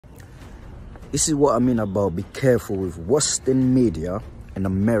This is what I mean about be careful with Western media and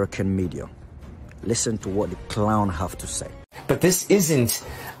American media. Listen to what the clown have to say. But this isn't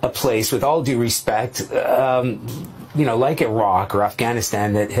a place, with all due respect, like Iraq or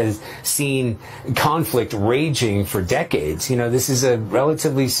Afghanistan, that has seen conflict raging for decades. This is a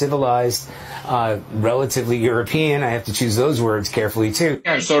relatively civilized, relatively European, I have to choose those words carefully too.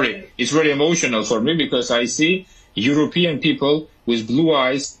 I'm sorry, it's very emotional for me because I see European people with blue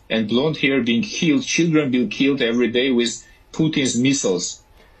eyes and blonde hair being killed, children being killed every day with Putin's missiles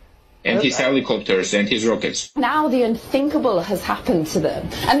and his helicopters and his rockets. Now the unthinkable has happened to them.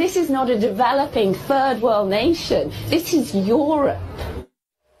 And this is not a developing third world nation. This is Europe.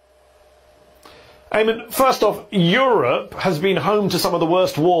 Eamon, first off, Europe has been home to some of the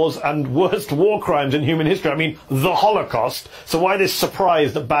worst wars and worst war crimes in human history. I mean, the Holocaust. So why this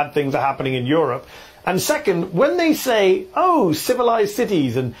surprise that bad things are happening in Europe? And second, when they say, oh, civilized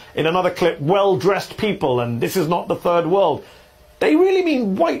cities, and in another clip, well-dressed people, and this is not the third world, they really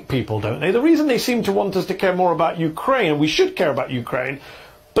mean white people, don't they? The reason they seem to want us to care more about Ukraine, and we should care about Ukraine,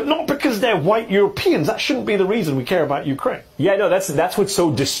 but not because they're white Europeans. That shouldn't be the reason we care about Ukraine. Yeah, no, that's what's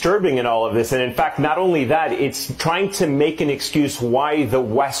so disturbing in all of this. And in fact, not only that, it's trying to make an excuse why the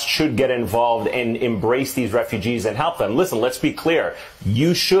West should get involved and embrace these refugees and help them. Listen, let's be clear.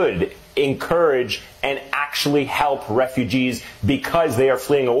 You should encourage and actually help refugees because they are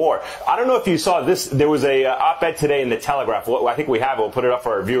fleeing a war. I don't know if you saw this. There was a op-ed today in the Telegraph. Well, I think we have it. We'll put it up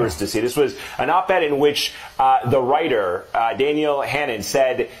for our viewers to see. This was an op-ed in which the writer, Daniel Hannon,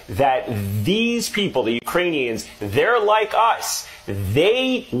 said that these people, the Ukrainians, they're like us.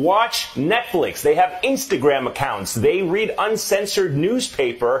 They watch Netflix. They have Instagram accounts. They read uncensored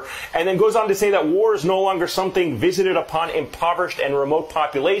newspaper, and then goes on to say that war is no longer something visited upon impoverished and remote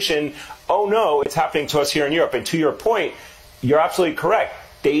population. Oh no, it's happening to us here in Europe. And to your point, you're absolutely correct.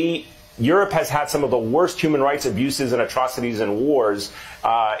 Europe has had some of the worst human rights abuses and atrocities and wars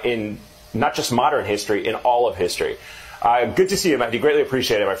in not just modern history, in all of history. Good to see you, Mahdi. Greatly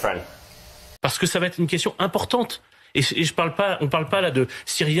appreciate it, my friend. Parce que ça va être une question importante. Et on parle pas là de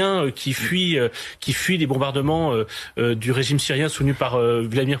Syriens qui fuient les bombardements du régime syrien soutenu par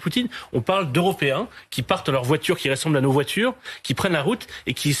Vladimir Poutine. On parle d'Européens qui partent dans leurs voitures qui ressemblent à nos voitures, qui prennent la route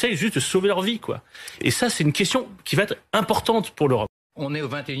et qui essayent juste de sauver leur vie, quoi. Et ça, c'est une question qui va être importante pour l'Europe. On est au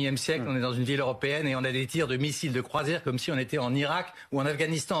XXIe siècle, on est dans une ville européenne et on a des tirs de missiles de croisière comme si on était en Irak ou en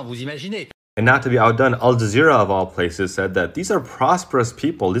Afghanistan, vous imaginez? And not to be outdone, Al Jazeera of all places said that these are prosperous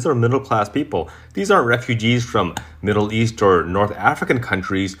people, these are middle-class people. These aren't refugees from Middle East or North African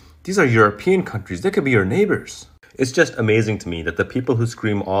countries, these are European countries, they could be your neighbors. It's just amazing to me that the people who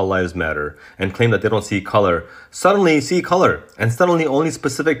scream all lives matter and claim that they don't see color, suddenly see color, and suddenly only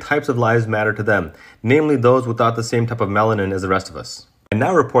specific types of lives matter to them, namely those without the same type of melanin as the rest of us. And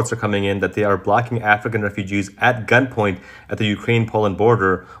now reports are coming in that they are blocking African refugees at gunpoint at the Ukraine-Poland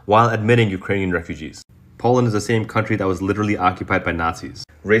border while admitting Ukrainian refugees. Poland is the same country that was literally occupied by Nazis.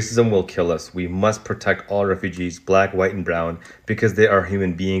 Racism will kill us. We must protect all refugees, black, white, and brown, because they are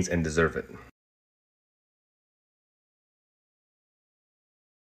human beings and deserve it.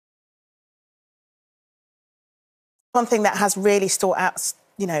 One thing that has really stood out,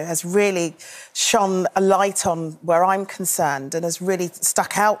 has really shone a light on where I'm concerned and has really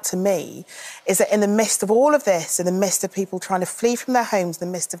stuck out to me is that in the midst of all of this, in the midst of people trying to flee from their homes, in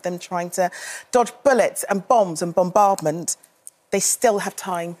the midst of them trying to dodge bullets and bombs and bombardment, they still have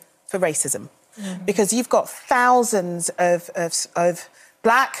time for racism. Mm-hmm. Because you've got thousands of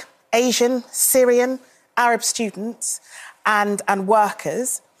black, Asian, Syrian, Arab students and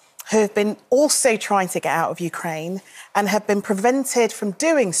workers who have been also trying to get out of Ukraine and have been prevented from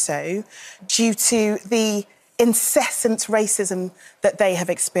doing so due to the incessant racism that they have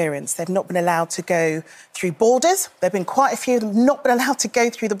experienced. They've not been allowed to go through borders. There have been quite a few of them not been allowed to go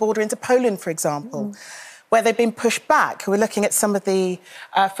through the border into Poland, for example, where they've been pushed back. We're looking at some of the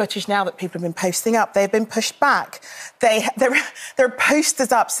footage now that people have been posting up. They've been pushed back. There are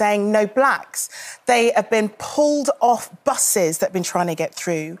posters up saying no blacks. They have been pulled off buses that have been trying to get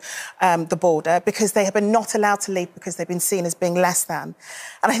through the border because they have been not allowed to leave because they've been seen as being less than.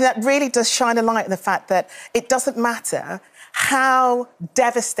 And I think that really does shine a light on the fact that it doesn't matter how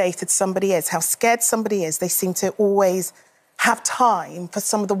devastated somebody is, how scared somebody is, they seem to always have time for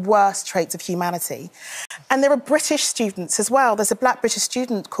some of the worst traits of humanity. And there are British students as well. There's a black British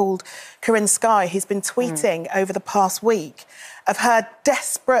student called Corinne Skye who's been tweeting over the past week of her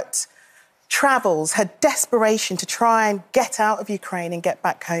desperate travels, her desperation to try and get out of Ukraine and get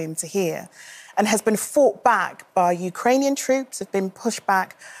back home to here, and has been fought back by Ukrainian troops, have been pushed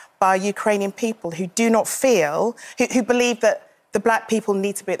back by Ukrainian people who do not feel, who believe that the black people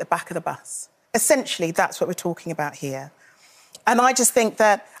need to be at the back of the bus. Essentially, that's what we're talking about here. And I just think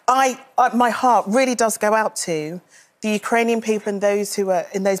that my heart really does go out to the Ukrainian people and those who are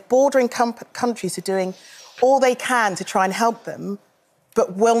in those bordering countries who are doing all they can to try and help them,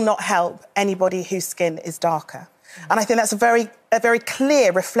 but will not help anybody whose skin is darker. And I think that's a very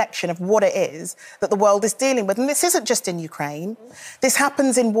clear reflection of what it is that the world is dealing with. And this isn't just in Ukraine. This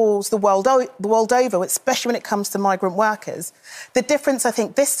happens in wars the world over, especially when it comes to migrant workers. The difference, I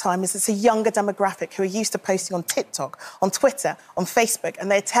think, this time is it's a younger demographic who are used to posting on TikTok, on Twitter, on Facebook, and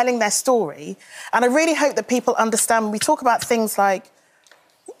they're telling their story. And I really hope that people understand when we talk about things like...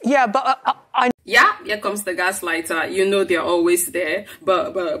 Yeah, but Yeah, here comes the gaslighter. You know they're always there.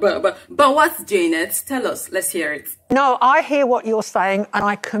 But what's Janet? Tell us. Let's hear it. No, I hear what you're saying and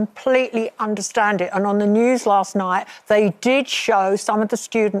I completely understand it. And on the news last night, they did show some of the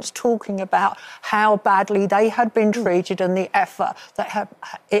students talking about how badly they had been treated and the effort that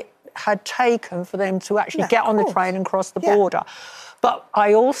it had taken for them to actually get on the train and cross the border. But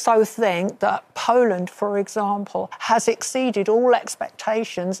I also think that Poland, for example, has exceeded all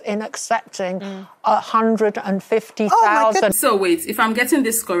expectations in accepting 150,000. Oh, so wait, if I'm getting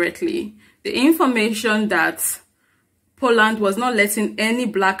this correctly, the information that Poland was not letting any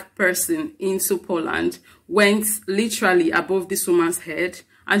black person into Poland went literally above this woman's head,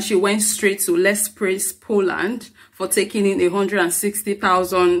 and she went straight to let's praise Poland for taking in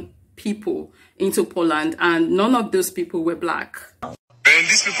 160,000 people into Poland, and none of those people were black. And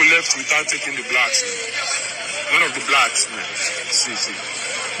these people left without taking the blacks. None of the blacks, man. See.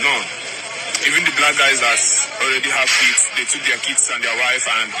 None. Even the black guys that already have kids, they took their kids and their wife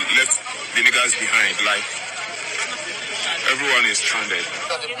and left the niggas behind. Like, everyone is stranded.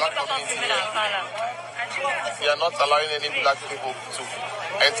 We are not allowing any black people to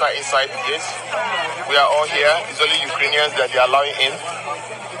enter inside the gate. We are all here. It's only Ukrainians that they are allowing in.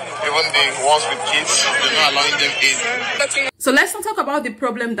 Even the ones with kids, they're not allowing them in. So let's not talk about the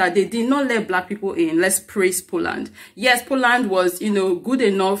problem that they did not let black people in. Let's praise Poland. Yes, Poland was, good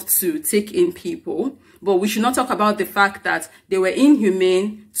enough to take in people, but we should not talk about the fact that they were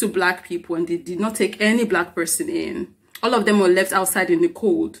inhumane to black people and they did not take any black person in. All of them were left outside in the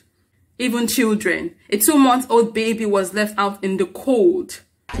cold. Even children. A 2-month-old baby was left out in the cold.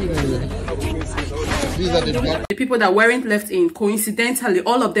 The people that weren't left in, coincidentally,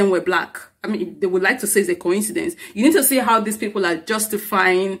 all of them were black. I mean, they would like to say it's a coincidence. You need to see how these people are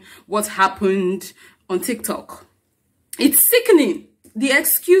justifying what happened on TikTok. It's sickening. The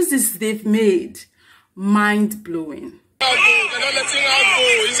excuses they've made, mind-blowing. They're not letting her go.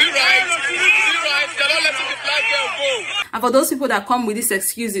 Is it right? They're not letting the black girl go. And for those people that come with these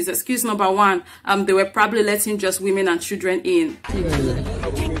excuses, excuse number one, they were probably letting just women and children in.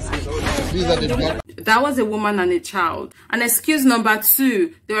 That was a woman and a child. And excuse number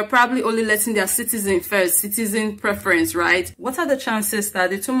two, they were probably only letting their citizen first, citizen preference, right? What are the chances that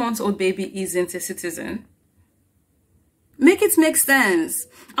the 2-month-old baby isn't a citizen? Make it make sense.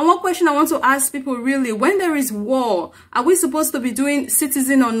 And one question I want to ask people really, when there is war, are we supposed to be doing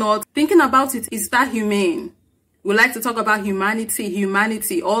citizen or not? Thinking about it, is that humane? We like to talk about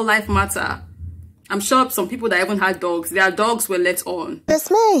humanity, all life matter. I'm sure some people that even had dogs, their dogs were let on.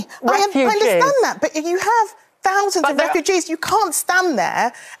 That's me. I understand that, but if you have thousands of refugees, you can't stand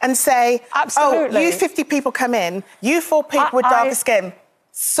there and say, oh, you 50 people come in, you 4 people with darker skin.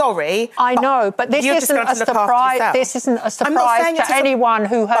 Sorry. I know, but this isn't a surprise. This isn't a surprise to anyone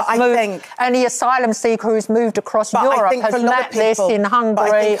who has moved, any asylum seeker who's moved across Europe has met this in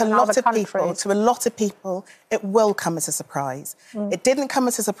Hungary and other countries. To a lot of people, it will come as a surprise. It didn't come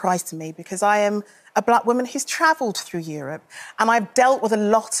as a surprise to me because I am a black woman who's travelled through Europe and I've dealt with a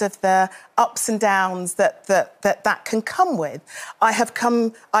lot of the ups and downs that can come with. I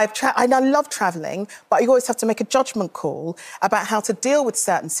love travelling, but you always have to make a judgment call about how to deal with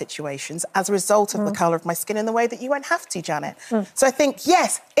certain situations as a result of the colour of my skin in the way that you won't have to, Janet. So I think,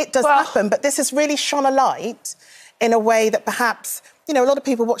 yes, it does happen, but this has really shone a light in a way that perhaps, a lot of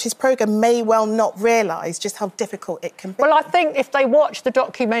people watch this programme may well not realise just how difficult it can be. Well, I think if they watch the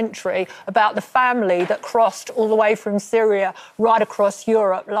documentary about the family that crossed all the way from Syria right across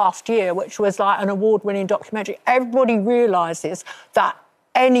Europe last year, which was like an award-winning documentary, everybody realises that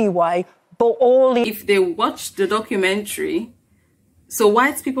anyway, but all the... If they watch the documentary, so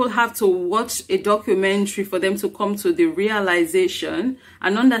white people have to watch a documentary for them to come to the realisation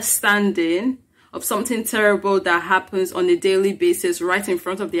and understanding of something terrible that happens on a daily basis right in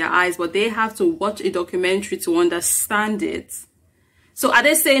front of their eyes, but they have to watch a documentary to understand it. So are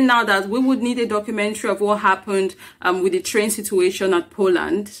they saying now that we would need a documentary of what happened with the train situation at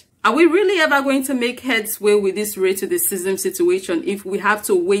Poland? Are we really ever going to make headway with this RAY-CYSM situation if we have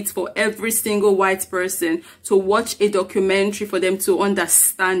to wait for every single white person to watch a documentary for them to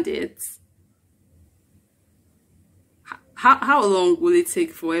understand it? How long will it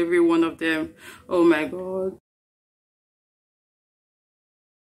take for every one of them? Oh my God.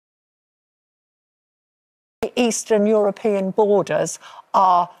 The Eastern European borders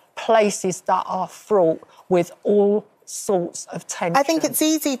are places that are fraught with all sorts of tension. I think it's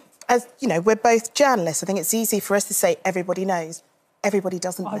easy, as you know, we're both journalists. I think it's easy for us to say everybody knows. Everybody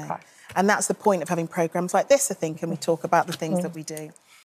doesn't know. And that's the point of having programmes like this, I think, and we talk about the things that we do.